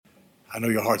I know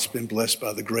your heart's been blessed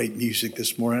by the great music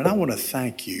this morning, and I want to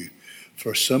thank you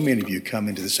for so many of you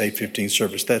coming to this 8:15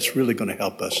 service. That's really going to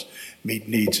help us meet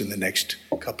needs in the next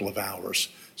couple of hours.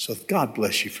 So God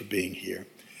bless you for being here.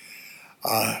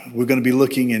 We're going to be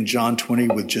looking in John 20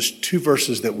 with just 2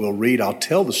 verses that we'll read. I'll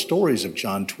tell the stories of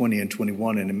John 20 and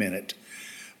 21 in a minute.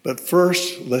 But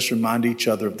first, let's remind each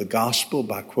other of the gospel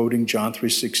by quoting John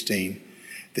 3:16,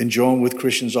 then join with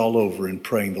Christians all over in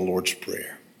praying the Lord's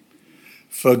Prayer.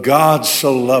 For God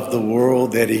so loved the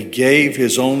world that he gave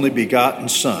his only begotten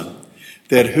Son,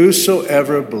 that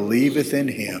whosoever believeth in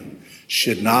him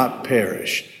should not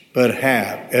perish, but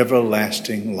have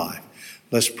everlasting life.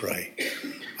 Let's pray.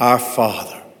 Our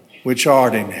Father, which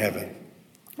art in heaven,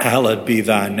 hallowed be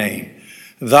thy name.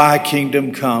 Thy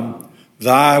kingdom come,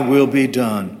 thy will be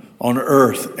done on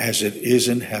earth as it is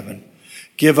in heaven.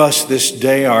 Give us this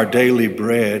day our daily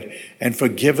bread, and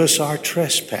forgive us our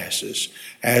trespasses,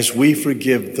 as we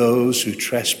forgive those who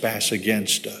trespass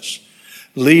against us.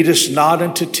 Lead us not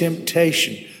into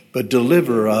temptation, but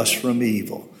deliver us from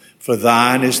evil. For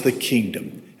thine is the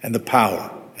kingdom, and the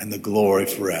power, and the glory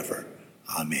forever.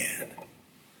 Amen.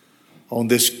 On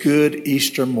this good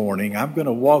Easter morning, I'm going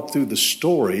to walk through the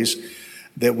stories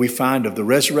that we find of the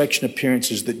resurrection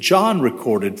appearances that John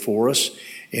recorded for us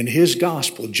in his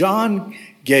gospel. John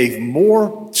gave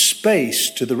more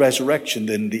space to the resurrection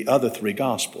than the other 3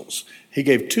 gospels. He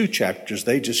gave 2 chapters.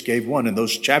 They just gave 1. And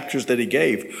those chapters that he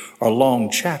gave are long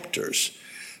chapters.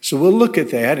 So we'll look at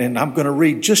that, and I'm going to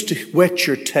read, just to whet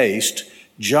your taste,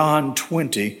 John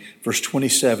 20, verse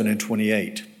 27 and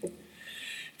 28.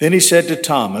 Then he said to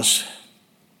Thomas,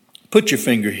 "Put your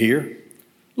finger here.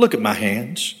 Look at my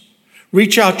hands.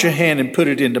 Reach out your hand and put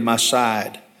it into my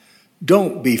side.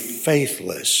 Don't be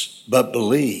faithless, but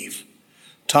believe."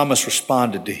 Thomas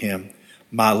responded to him,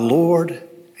 "My Lord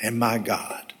and my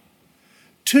God."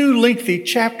 2 lengthy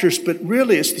chapters, but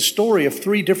really it's the story of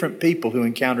 3 different people who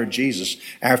encountered Jesus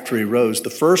after he rose. The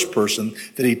first person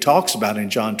that he talks about in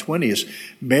John 20 is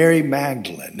Mary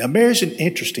Magdalene. Now, Mary's an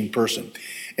interesting person.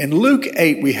 In Luke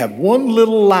 8, we have one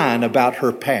little line about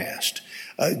her past.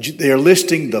 They're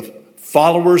listing the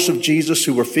followers of Jesus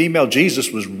who were female.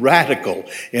 Jesus was radical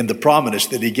in the prominence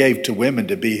that he gave to women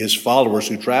to be his followers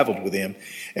who traveled with him.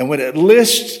 And when it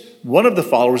lists one of the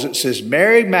followers, it says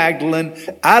Mary Magdalene,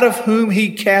 out of whom he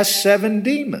cast 7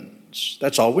 demons.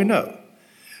 That's all we know.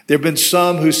 There have been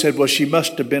some who said, well, she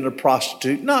must have been a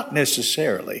prostitute. Not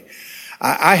necessarily.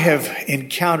 I have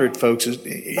encountered folks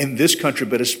in this country,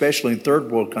 but especially in third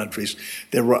world countries,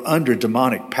 that were under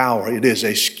demonic power. It is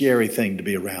a scary thing to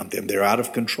be around them. They're out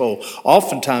of control.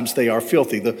 Oftentimes they are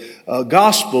filthy. The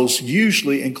Gospels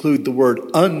usually include the word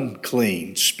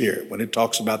unclean spirit when it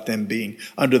talks about them being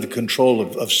under the control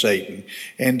of Satan.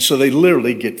 And so they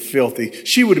literally get filthy.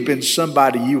 She would have been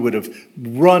somebody you would have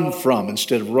run from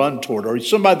instead of run toward, or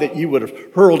somebody that you would have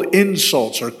hurled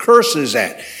insults or curses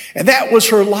at. And that was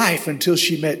her life until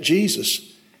she met Jesus.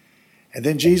 And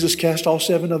then Jesus cast all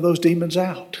 7 of those demons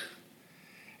out.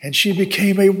 And she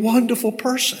became a wonderful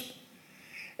person.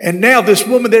 And now this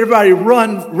woman that everybody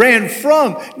ran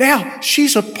from, now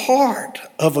she's a part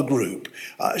of a group.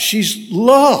 She's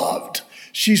loved.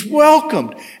 She's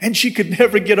welcomed. And she could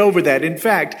never get over that. In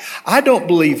fact, I don't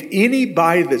believe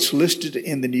anybody that's listed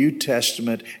in the New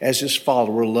Testament as his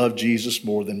follower loved Jesus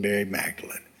more than Mary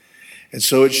Magdalene. And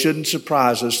so it shouldn't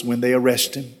surprise us when they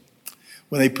arrest him.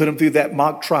 When they put him through that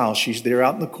mock trial, she's there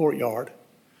out in the courtyard.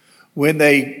 When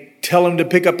they tell him to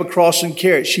pick up a cross and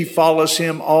carry it, she follows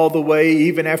him all the way,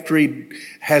 even after he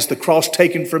has the cross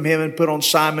taken from him and put on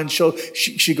Simon's shoulder.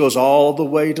 She goes all the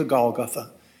way to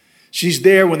Golgotha. She's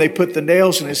there when they put the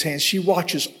nails in his hands. She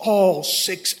watches all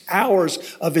 6 hours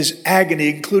of his agony,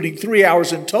 including 3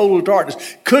 hours in total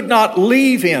darkness. Could not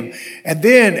leave him. And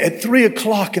then at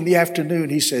 3:00 in the afternoon,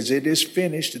 he says, "It is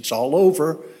finished. It's all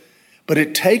over." But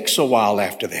it takes a while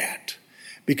after that,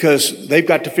 because they've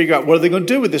got to figure out what are they going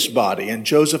to do with this body. And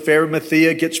Joseph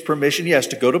Arimathea gets permission. He has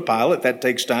to go to Pilate. That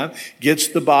takes time. Gets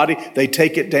the body. They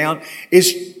take it down.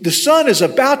 The sun is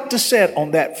about to set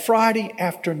on that Friday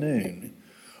afternoon,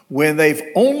 when they've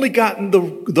only gotten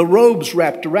the robes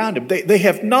wrapped around him. They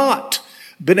have not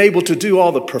been able to do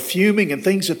all the perfuming and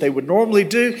things that they would normally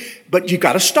do, but you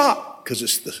got to stop because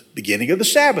it's the beginning of the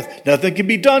Sabbath. Nothing can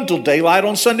be done till daylight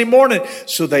on Sunday morning.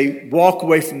 So they walk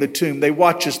away from the tomb. They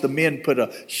watch as the men put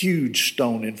a huge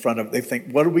stone in front of it. They think,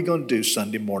 what are we going to do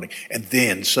Sunday morning? And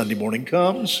then Sunday morning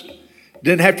comes.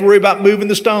 Didn't have to worry about moving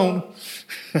the stone.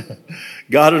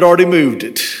 God had already moved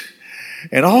it.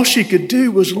 And all she could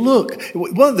do was look.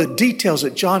 One of the details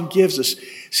that John gives us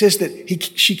says that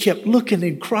she kept looking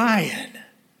and crying.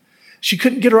 She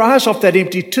couldn't get her eyes off that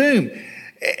empty tomb.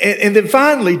 And then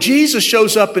finally, Jesus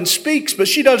shows up and speaks, but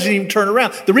she doesn't even turn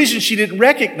around. The reason she didn't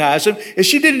recognize him is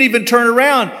she didn't even turn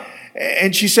around.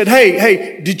 And she said,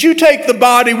 hey, did you take the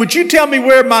body? Would you tell me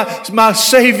where my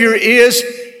Savior is?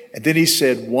 And then he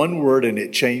said one word and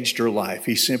it changed her life.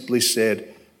 He simply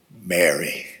said,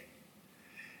 Mary.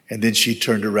 And then she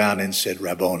turned around and said,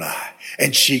 Rabboni.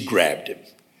 And she grabbed him.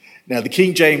 Now, the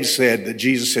King James said that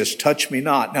Jesus says, touch me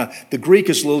not. Now, the Greek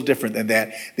is a little different than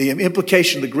that. The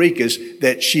implication of the Greek is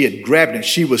that she had grabbed him.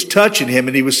 She was touching him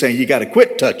and he was saying, you got to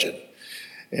quit touching.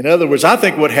 In other words, I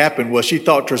think what happened was she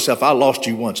thought to herself, I lost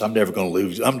you once. I'm never going to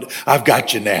lose. I've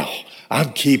got you now.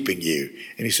 I'm keeping you.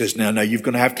 And he says, no, you're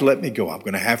going to have to let me go. I'm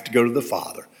going to have to go to the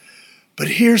Father. But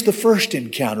here's the first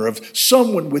encounter of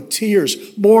someone with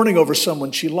tears mourning over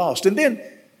someone she lost. And then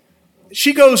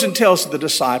she goes and tells the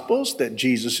disciples that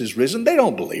Jesus is risen. They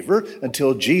don't believe her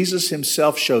until Jesus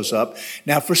himself shows up.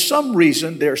 Now, for some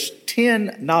reason, there's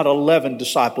 10, not 11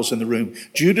 disciples in the room.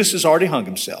 Judas has already hung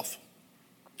himself.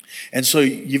 And so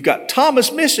you've got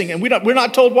Thomas missing, and we're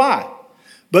not told why.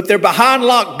 But they're behind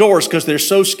locked doors because they're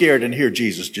so scared, and here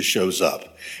Jesus just shows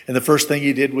up. And the first thing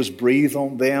he did was breathe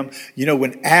on them. You know,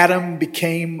 when Adam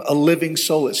became a living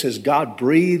soul, it says God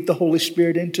breathed the Holy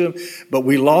Spirit into him. But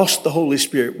we lost the Holy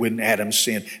Spirit when Adam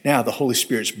sinned. Now the Holy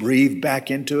Spirit's breathed back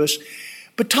into us.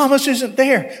 But Thomas isn't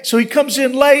there. So he comes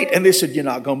in late and they said, you're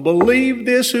not going to believe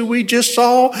this, who we just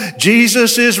saw.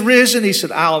 Jesus is risen. He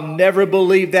said, I'll never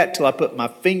believe that till I put my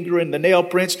finger in the nail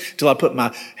prints, till I put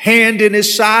my hand in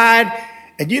his side.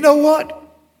 And you know what?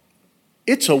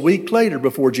 It's a week later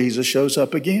before Jesus shows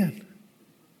up again.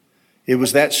 It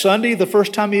was that Sunday, the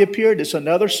first time he appeared. It's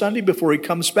another Sunday before he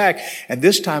comes back. And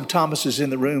this time Thomas is in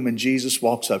the room and Jesus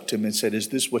walks up to him and said, is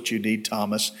this what you need,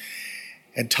 Thomas?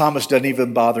 And Thomas doesn't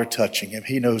even bother touching him.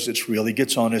 He knows it's real. He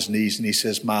gets on his knees and he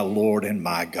says, my Lord and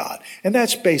my God. And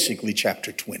that's basically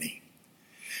chapter 20.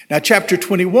 Now, chapter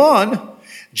 21,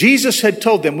 Jesus had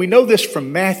told them, we know this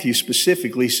from Matthew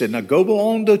specifically, he said, now go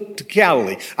on to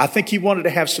Galilee. I think he wanted to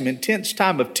have some intense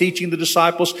time of teaching the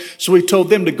disciples, so he told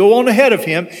them to go on ahead of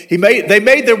him. They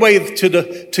made their way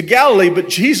to Galilee, but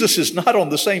Jesus is not on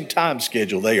the same time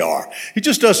schedule they are. He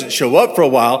just doesn't show up for a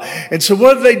while. And so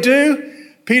what do?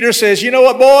 Peter says, you know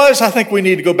what, boys, I think we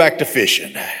need to go back to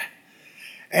fishing.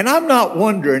 And I'm kind of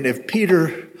wondering if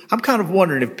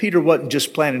Peter wasn't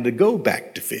just planning to go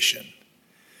back to fishing.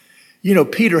 You know,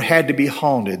 Peter had to be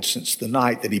haunted since the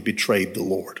night that he betrayed the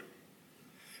Lord.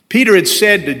 Peter had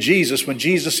said to Jesus, when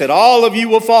Jesus said, all of you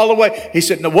will fall away, he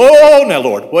said, no, whoa, now,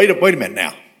 Lord, wait a minute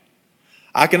now.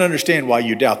 I can understand why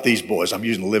you doubt these boys. I'm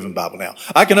using the Living Bible now.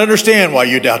 I can understand why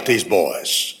you doubt these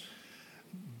boys.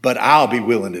 But I'll be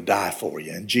willing to die for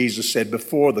you. And Jesus said,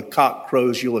 before the cock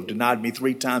crows, you'll have denied me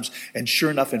 3 times. And sure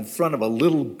enough, in front of a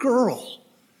little girl,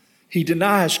 he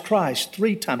denies Christ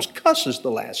 3 times, cusses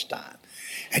the last time.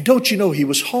 And don't you know, he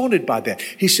was haunted by that.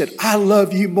 He said, I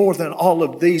love you more than all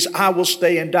of these. I will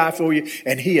stay and die for you.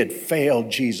 And he had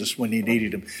failed Jesus when he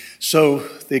needed him. So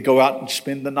they go out and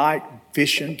spend the night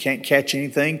fishing, can't catch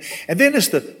anything. And then as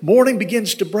the morning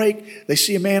begins to break, they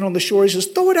see a man on the shore. He says,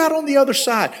 throw it out on the other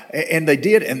side. And they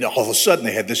did. And all of a sudden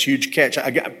they had this huge catch.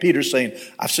 I got Peter saying,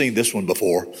 I've seen this one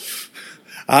before.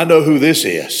 I know who this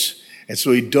is. And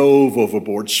so he dove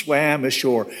overboard, swam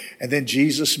ashore. And then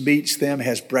Jesus meets them,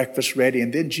 has breakfast ready.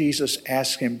 And then Jesus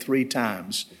asks him 3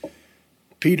 times,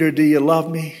 Peter, do you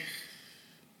love me?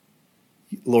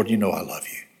 Lord, you know I love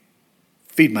you.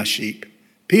 Feed my sheep.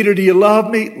 Peter, do you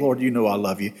love me? Lord, you know I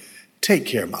love you. Take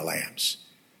care of my lambs.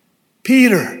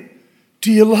 Peter, do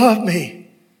you love me?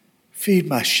 Feed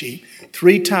my sheep.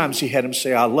 3 times he had him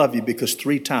say, I love you, because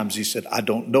 3 times he said, I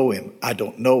don't know him. I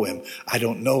don't know him. I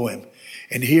don't know him.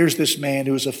 And here's this man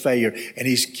who is a failure, and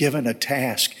he's given a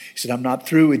task. He said, I'm not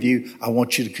through with you. I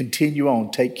want you to continue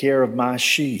on. Take care of my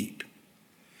sheep.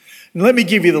 And let me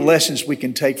give you the lessons we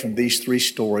can take from these 3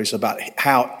 stories about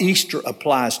how Easter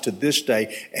applies to this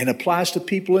day and applies to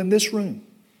people in this room.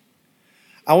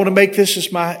 I want to make this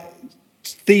as my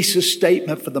thesis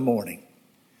statement for the morning.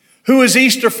 Who is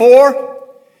Easter for?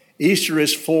 Easter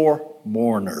is for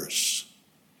mourners.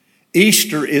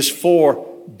 Easter is for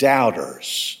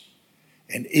doubters.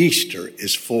 And Easter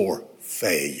is for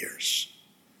failures.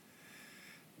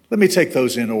 Let me take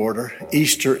those in order.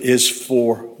 Easter is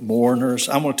for mourners.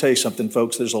 I'm going to tell you something,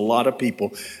 folks. There's a lot of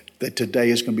people that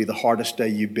today is going to be the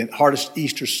hardest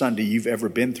Easter Sunday you've ever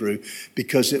been through,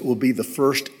 because it will be the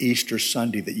first Easter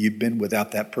Sunday that you've been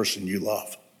without that person you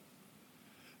love.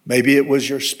 Maybe it was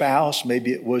your spouse.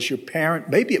 Maybe it was your parent.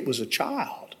 Maybe it was a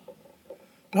child.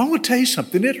 But I want to tell you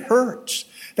something, it hurts.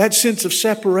 That sense of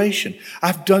separation.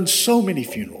 I've done so many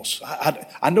funerals.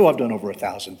 I know I've done over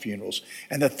 1,000 funerals.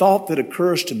 And the thought that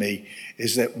occurs to me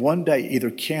is that one day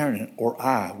either Karen or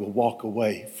I will walk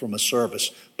away from a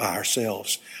service by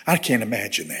ourselves. I can't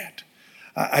imagine that.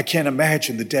 I can't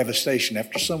imagine the devastation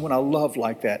after someone I love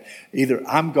like that. Either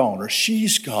I'm gone or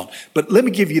she's gone. But let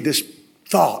me give you this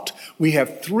thought. We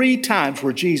have 3 times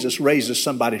where Jesus raises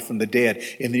somebody from the dead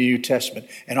in the New Testament.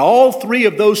 And all 3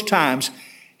 of those times,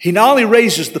 he not only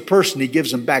raises the person, he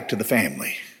gives them back to the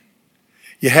family.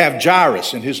 You have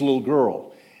Jairus and his little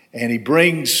girl, and he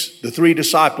brings the 3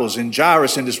 disciples and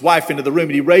Jairus and his wife into the room,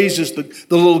 and he raises the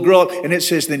little girl, and it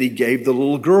says, then he gave the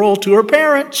little girl to her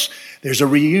parents. There's a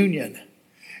reunion.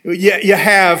 You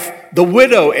have the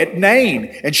widow at Nain,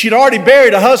 and she'd already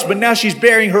buried a husband. Now she's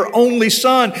burying her only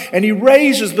son, and he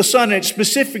raises the son, and it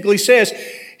specifically says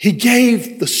he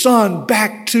gave the son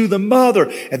back to the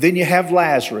mother. And then you have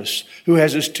Lazarus, who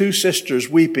has his 2 sisters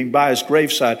weeping by his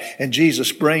graveside, and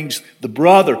Jesus brings the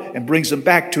brother and brings them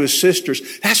back to his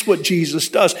sisters. That's what Jesus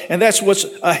does, and that's what's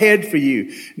ahead for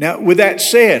you. Now, with that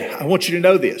said, I want you to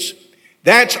know this.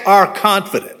 That's our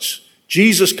confidence.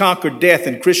 Jesus conquered death,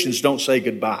 and Christians don't say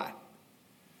goodbye.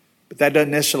 But that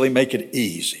doesn't necessarily make it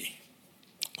easy.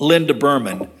 Linda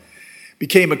Berman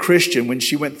became a Christian when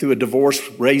she went through a divorce,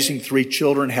 raising 3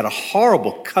 children, had a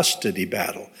horrible custody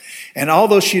battle. And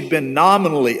although she'd been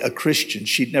nominally a Christian,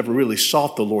 she'd never really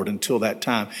sought the Lord until that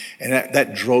time. And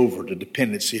that drove her to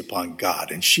dependency upon God.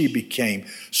 And she became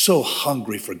so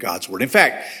hungry for God's word. In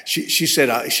fact, she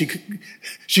said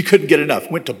she couldn't get enough.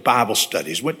 Went to Bible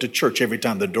studies, went to church every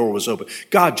time the door was open.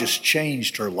 God just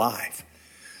changed her life.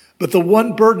 But the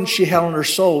one burden she had on her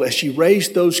soul as she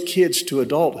raised those kids to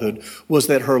adulthood was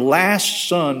that her last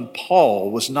son,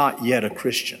 Paul, was not yet a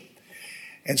Christian.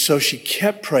 And so she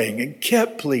kept praying and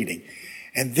kept pleading.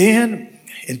 And then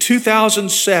in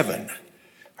 2007,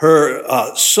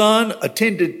 her son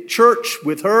attended church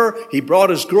with her. He brought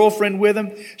his girlfriend with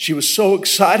him. She was so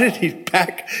excited. He's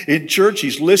back in church.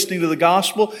 He's listening to the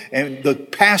gospel. And the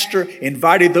pastor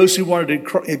invited those who wanted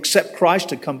to accept Christ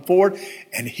to come forward.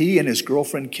 And he and his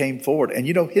girlfriend came forward. And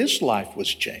you know, his life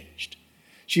was changed.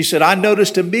 She said, I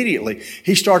noticed immediately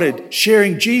he started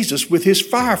sharing Jesus with his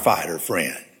firefighter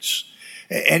friends.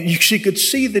 And she could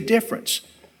see the difference.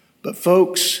 But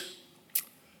folks,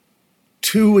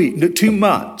 2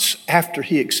 months after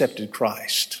he accepted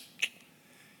Christ,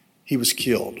 he was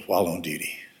killed while on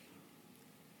duty.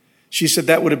 She said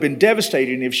that would have been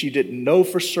devastating if she didn't know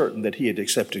for certain that he had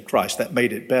accepted Christ. That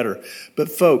made it better. But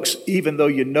folks, even though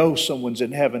you know someone's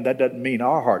in heaven, that doesn't mean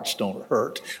our hearts don't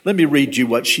hurt. Let me read you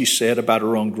what she said about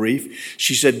her own grief.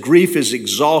 She said, grief is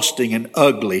exhausting and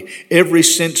ugly. Every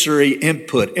sensory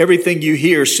input, everything you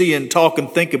hear, see, and talk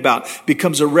and think about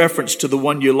becomes a reference to the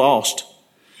one you lost.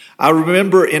 I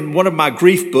remember in one of my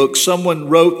grief books, someone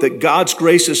wrote that God's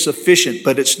grace is sufficient,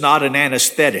 but it's not an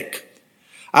anesthetic.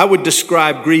 I would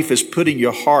describe grief as putting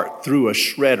your heart through a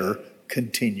shredder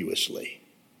continuously.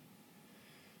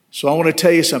 So I want to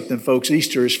tell you something, folks.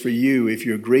 Easter is for you if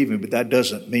you're grieving, but that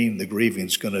doesn't mean the grieving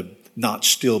is going to not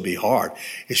still be hard.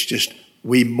 It's just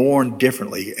we mourn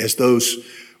differently as those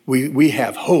we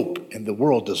have hope and the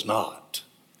world does not.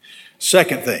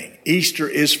 Second thing, Easter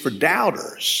is for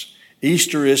doubters.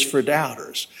 Easter is for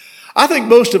doubters. I think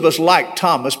most of us like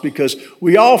Thomas because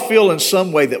we all feel in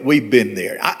some way that we've been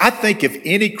there. I think if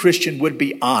any Christian would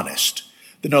be honest,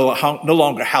 no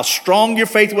longer how strong your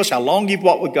faith was, how long you've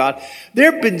walked with God, there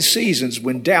have been seasons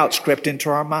when doubts crept into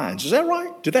our minds. Is that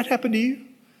right? Did that happen to you?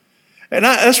 And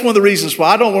that's one of the reasons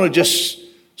why I don't want to just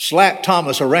slap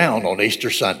Thomas around on Easter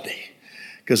Sunday,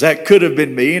 because that could have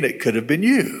been me and it could have been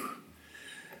you.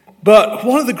 But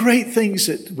one of the great things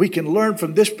that we can learn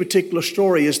from this particular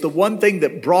story is the one thing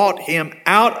that brought him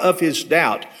out of his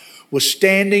doubt was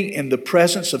standing in the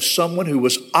presence of someone who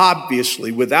was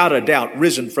obviously, without a doubt,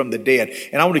 risen from the dead.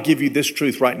 And I want to give you this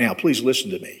truth right now. Please listen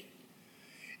to me.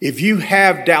 If you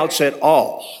have doubts at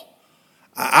all,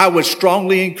 I would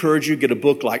strongly encourage you to get a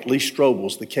book like Lee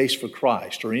Strobel's The Case for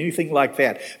Christ or anything like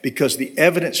that, because the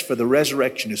evidence for the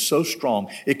resurrection is so strong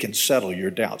it can settle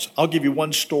your doubts. I'll give you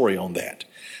one story on that.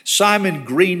 Simon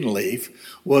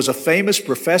Greenleaf was a famous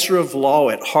professor of law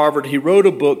at Harvard. He wrote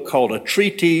a book called A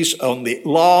Treatise on the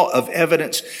Law of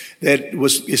Evidence that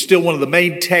is still one of the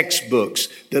main textbooks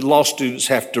that law students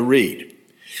have to read.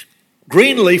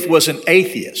 Greenleaf was an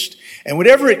atheist, and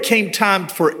whenever it came time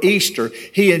for Easter,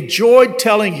 he enjoyed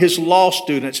telling his law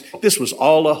students this was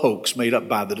all a hoax made up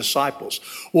by the disciples.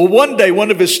 Well, one day, one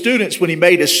of his students, when he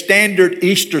made a standard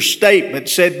Easter statement,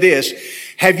 said this: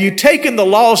 Have you taken the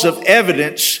laws of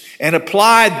evidence and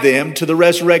applied them to the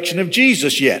resurrection of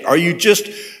Jesus yet? Are you just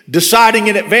deciding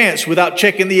in advance without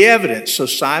checking the evidence? So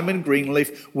Simon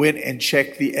Greenleaf went and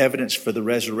checked the evidence for the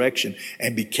resurrection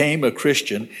and became a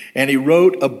Christian. And he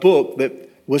wrote a book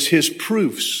that was his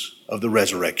proofs of the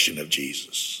resurrection of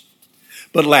Jesus.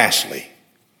 But lastly,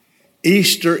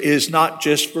 Easter is not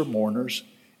just for mourners.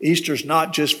 Easter's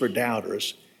not just for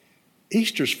doubters.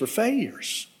 Easter's for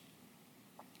failures.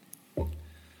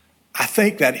 I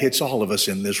think that hits all of us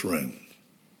in this room.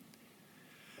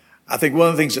 I think one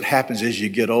of the things that happens as you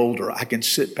get older, I can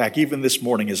sit back, even this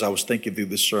morning as I was thinking through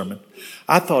this sermon,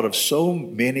 I thought of so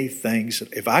many things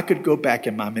that if I could go back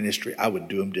in my ministry, I would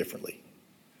do them differently.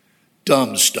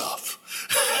 Dumb stuff.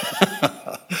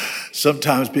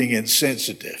 Sometimes being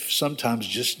insensitive, sometimes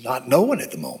just not knowing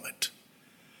at the moment.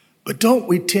 But don't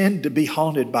we tend to be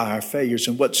haunted by our failures?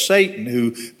 And what Satan,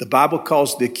 who the Bible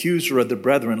calls the accuser of the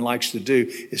brethren, likes to do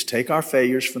is take our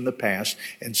failures from the past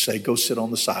and say, go sit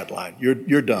on the sideline.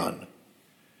 You're done.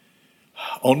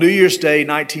 On New Year's Day,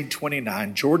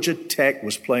 1929, Georgia Tech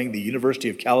was playing the University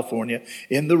of California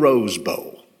in the Rose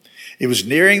Bowl. It was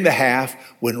nearing the half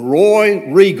when Roy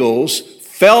Riegels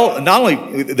fell. Not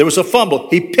only there was a fumble,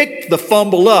 he picked the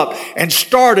fumble up and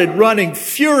started running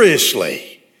furiously.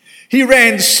 He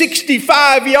ran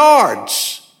 65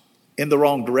 yards in the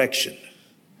wrong direction.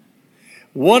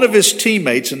 One of his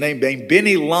teammates, named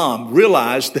Benny Lum,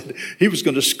 realized that he was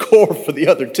going to score for the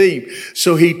other team.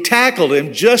 So he tackled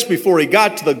him just before he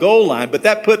got to the goal line, but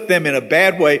that put them in a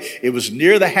bad way. It was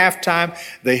near the halftime.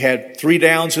 They had 3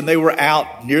 downs and they were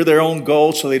out near their own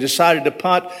goal, so they decided to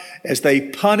punt. As they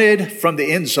punted from the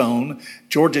end zone,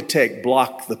 Georgia Tech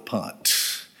blocked the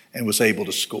punt and was able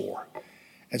to score.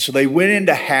 And so they went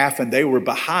into half and they were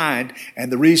behind.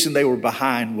 And the reason they were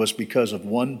behind was because of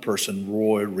one person,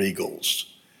 Roy Riegels.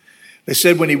 They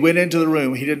said when he went into the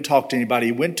room, he didn't talk to anybody.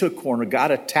 He went to a corner,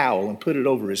 got a towel and put it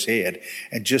over his head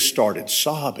and just started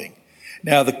sobbing.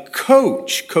 Now the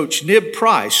coach, Coach Nib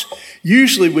Price,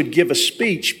 usually would give a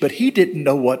speech, but he didn't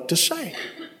know what to say.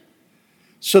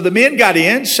 So the men got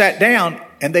in, sat down,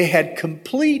 and they had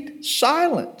complete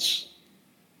silence.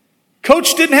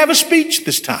 Coach didn't have a speech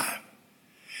this time.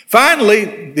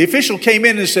 Finally, the official came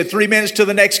in and said 3 minutes to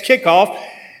the next kickoff.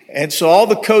 And so all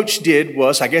the coach did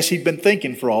was, I guess he'd been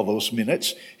thinking for all those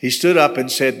minutes. He stood up and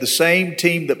said, the same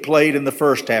team that played in the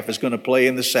first half is going to play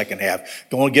in the second half.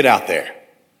 Go on, get out there.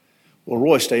 Well,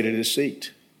 Roy stayed at his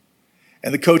seat.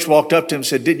 And the coach walked up to him and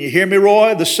said, didn't you hear me,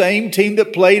 Roy? The same team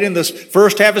that played in the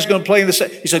first half is going to play in the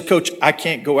second. He said, Coach, I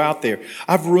can't go out there.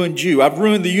 I've ruined you. I've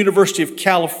ruined the University of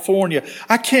California.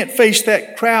 I can't face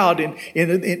that crowd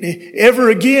ever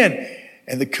again.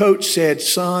 And the coach said,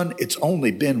 son, it's only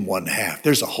been one half.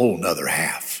 There's a whole nother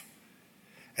half.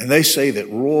 And they say that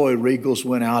Roy Riegels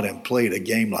went out and played a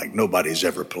game like nobody's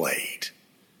ever played.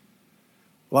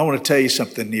 Well, I want to tell you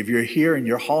something. If you're here and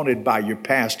you're haunted by your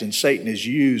past and Satan has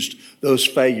used those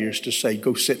failures to say,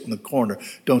 go sit in the corner,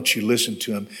 don't you listen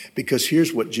to him. Because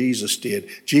here's what Jesus did.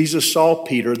 Jesus saw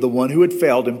Peter, the one who had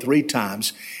failed him 3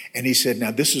 times, and he said, now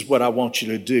this is what I want you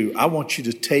to do. I want you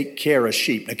to take care of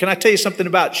sheep. Now, can I tell you something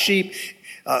about sheep?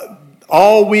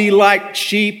 All we like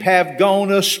sheep have gone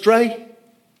astray.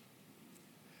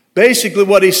 Basically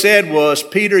what he said was,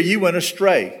 Peter, you went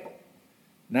astray.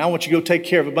 Now I want you to go take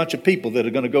care of a bunch of people that are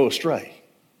going to go astray.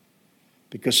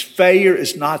 Because failure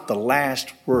is not the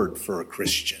last word for a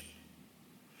Christian.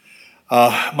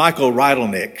 Michael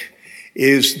Rydelnik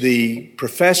is the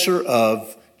professor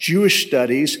of Jewish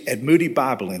studies at Moody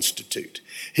Bible Institute.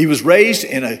 He was raised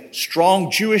in a strong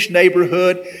Jewish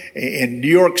neighborhood in New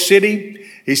York City.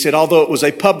 He said, although it was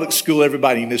a public school,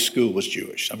 everybody in this school was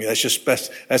Jewish. I mean,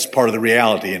 that's part of the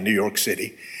reality in New York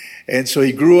City. And so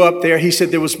he grew up there. He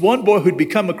said there was one boy who'd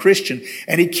become a Christian,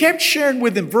 and he kept sharing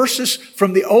with him verses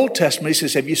from the Old Testament. He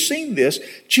says, have you seen this?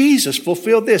 Jesus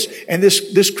fulfilled this. And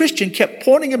this Christian kept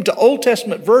pointing him to Old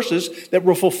Testament verses that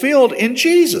were fulfilled in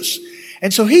Jesus.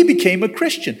 And so he became a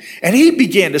Christian, and he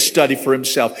began to study for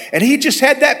himself. And he just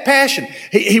had that passion.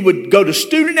 He would go to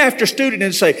student after student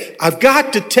and say, I've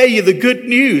got to tell you the good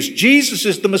news. Jesus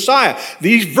is the Messiah.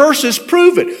 These verses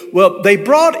prove it. Well, they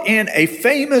brought in a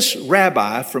famous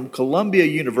rabbi from Columbia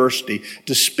University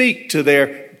to speak to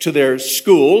their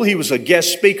school. He was a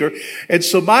guest speaker. And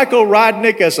so Michael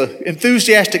Rodnick, as an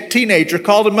enthusiastic teenager,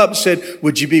 called him up and said,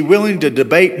 would you be willing to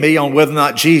debate me on whether or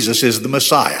not Jesus is the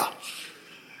Messiah?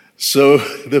 So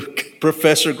the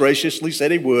professor graciously said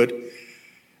he would.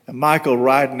 And Michael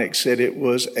Rodnick said it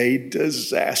was a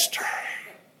disaster.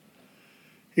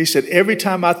 He said every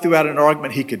time I threw out an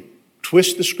argument, he could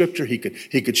twist the scripture. He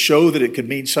could show that it could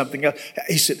mean something else.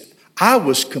 He said, I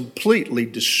was completely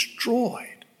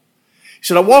destroyed. He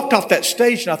said, I walked off that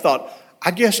stage and I thought,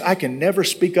 I guess I can never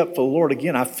speak up for the Lord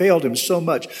again. I failed him so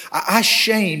much. I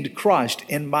shamed Christ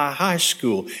in my high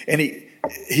school. And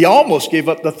he almost gave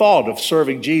up the thought of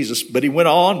serving Jesus, but he went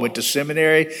on, went to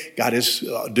seminary, got his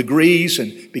degrees,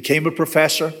 and became a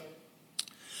professor.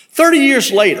 30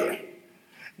 years later,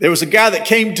 there was a guy that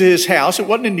came to his house. It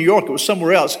wasn't in New York, it was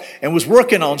somewhere else, and was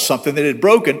working on something that had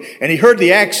broken. And he heard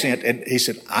the accent, and he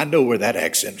said, I know where that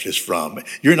accent is from.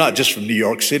 You're not just from New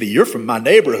York City, you're from my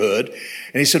neighborhood.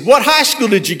 And he said, what high school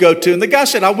did you go to? And the guy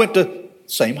said, I went to the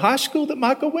same high school that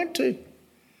Michael went to.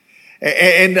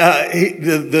 And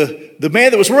the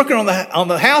man that was working on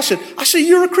the house said, I see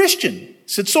you're a Christian. He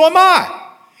said, so am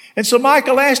I. And so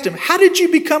Michael asked him, how did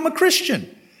you become a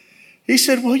Christian? He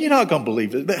said, well, you're not going to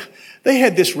believe it. They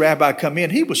had this rabbi come in.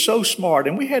 He was so smart.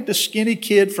 And we had this skinny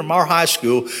kid from our high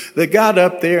school that got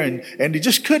up there and he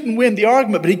just couldn't win the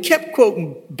argument. But he kept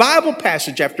quoting Bible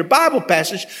passage after Bible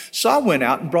passage. So I went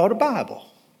out and brought a Bible.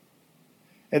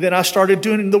 And then I started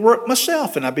doing the work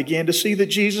myself. And I began to see that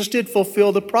Jesus did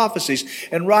fulfill the prophecies.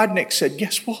 And Rodnick said,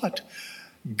 guess what?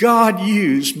 God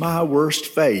used my worst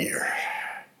failure.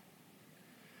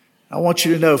 I want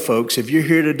you to know, folks, if you're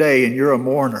here today and you're a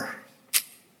mourner,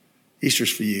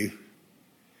 Easter's for you.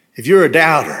 If you're a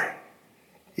doubter,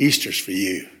 Easter's for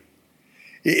you.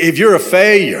 If you're a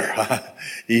failure,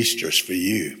 Easter's for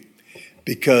you.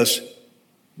 Because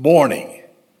mourning,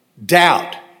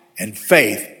 doubt, and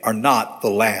faith are not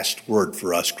the last word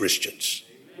for us Christians.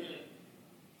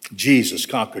 Jesus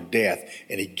conquered death,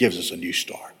 and he gives us a new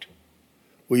start.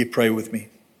 Will you pray with me?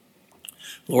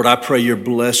 Lord, I pray your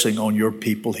blessing on your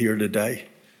people here today.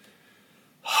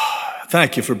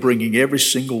 Thank you for bringing every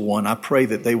single one. I pray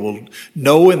that they will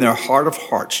know in their heart of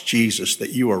hearts, Jesus, that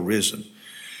you are risen.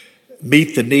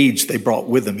 Meet the needs they brought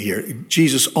with them here.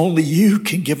 Jesus, only you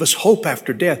can give us hope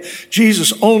after death.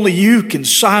 Jesus, only you can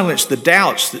silence the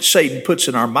doubts that Satan puts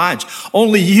in our minds.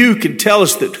 Only you can tell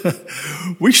us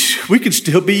that we can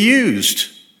still be used.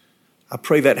 I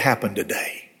pray that happen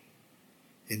today.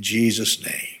 In Jesus'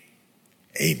 name,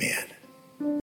 amen.